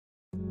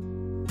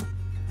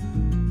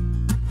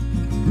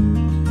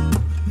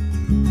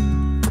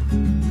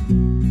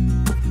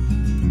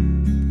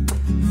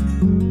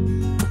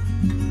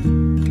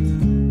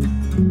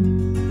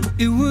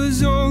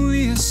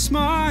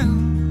smile,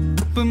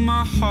 but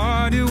my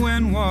heart it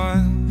went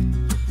wild.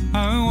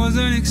 I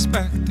wasn't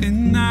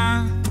expecting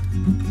that.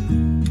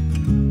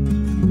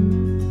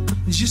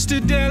 Just a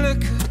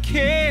delicate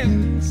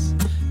kiss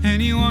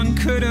anyone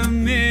could have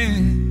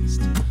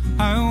missed.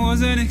 I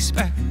wasn't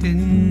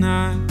expecting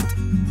that.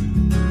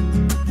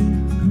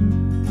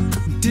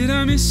 Did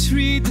I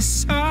misread the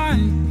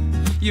sign?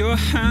 Your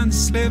hand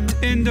slipped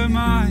into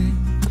mine.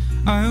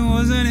 I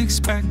wasn't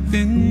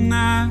expecting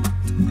that.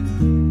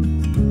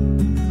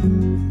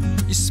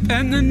 You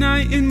spent the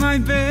night in my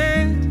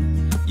bed.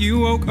 You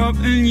woke up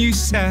and you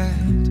said,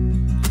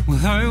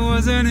 well, I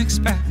wasn't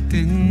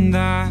expecting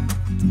that.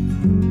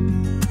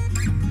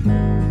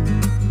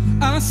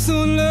 I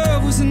thought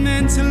love wasn't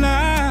meant to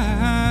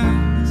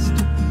last.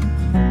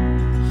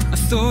 I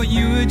thought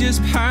you were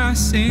just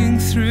passing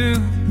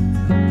through.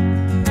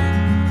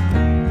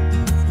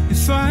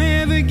 If I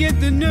ever get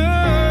the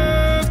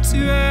nerve to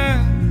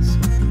ask,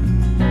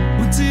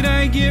 what did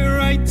I get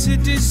right to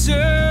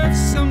deserve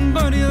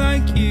somebody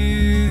like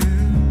you?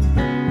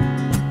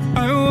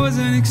 I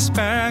wasn't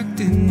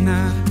expecting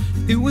that.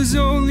 It was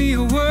only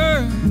a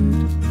word,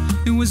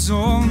 it was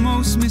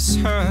almost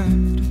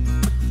misheard.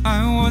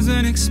 I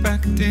wasn't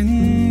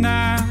expecting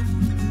that.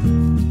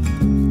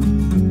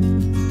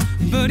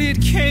 But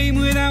it came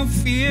without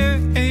fear.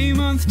 A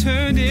month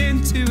turned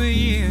into a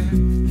year.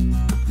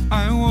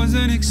 I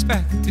wasn't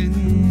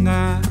expecting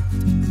that.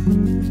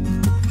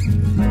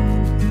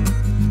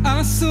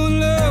 I thought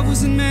love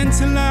wasn't meant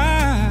to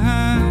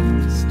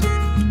last.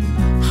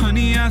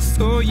 Honey, I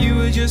thought you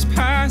were just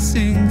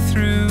passing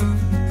through.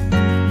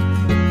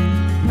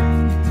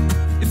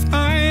 If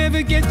I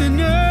ever get the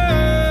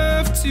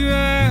nerve to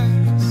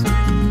ask,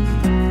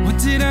 what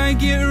did I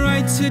get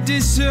right to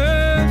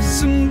deserve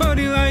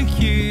somebody like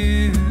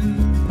you?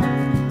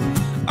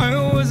 I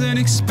wasn't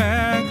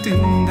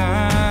expecting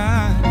that.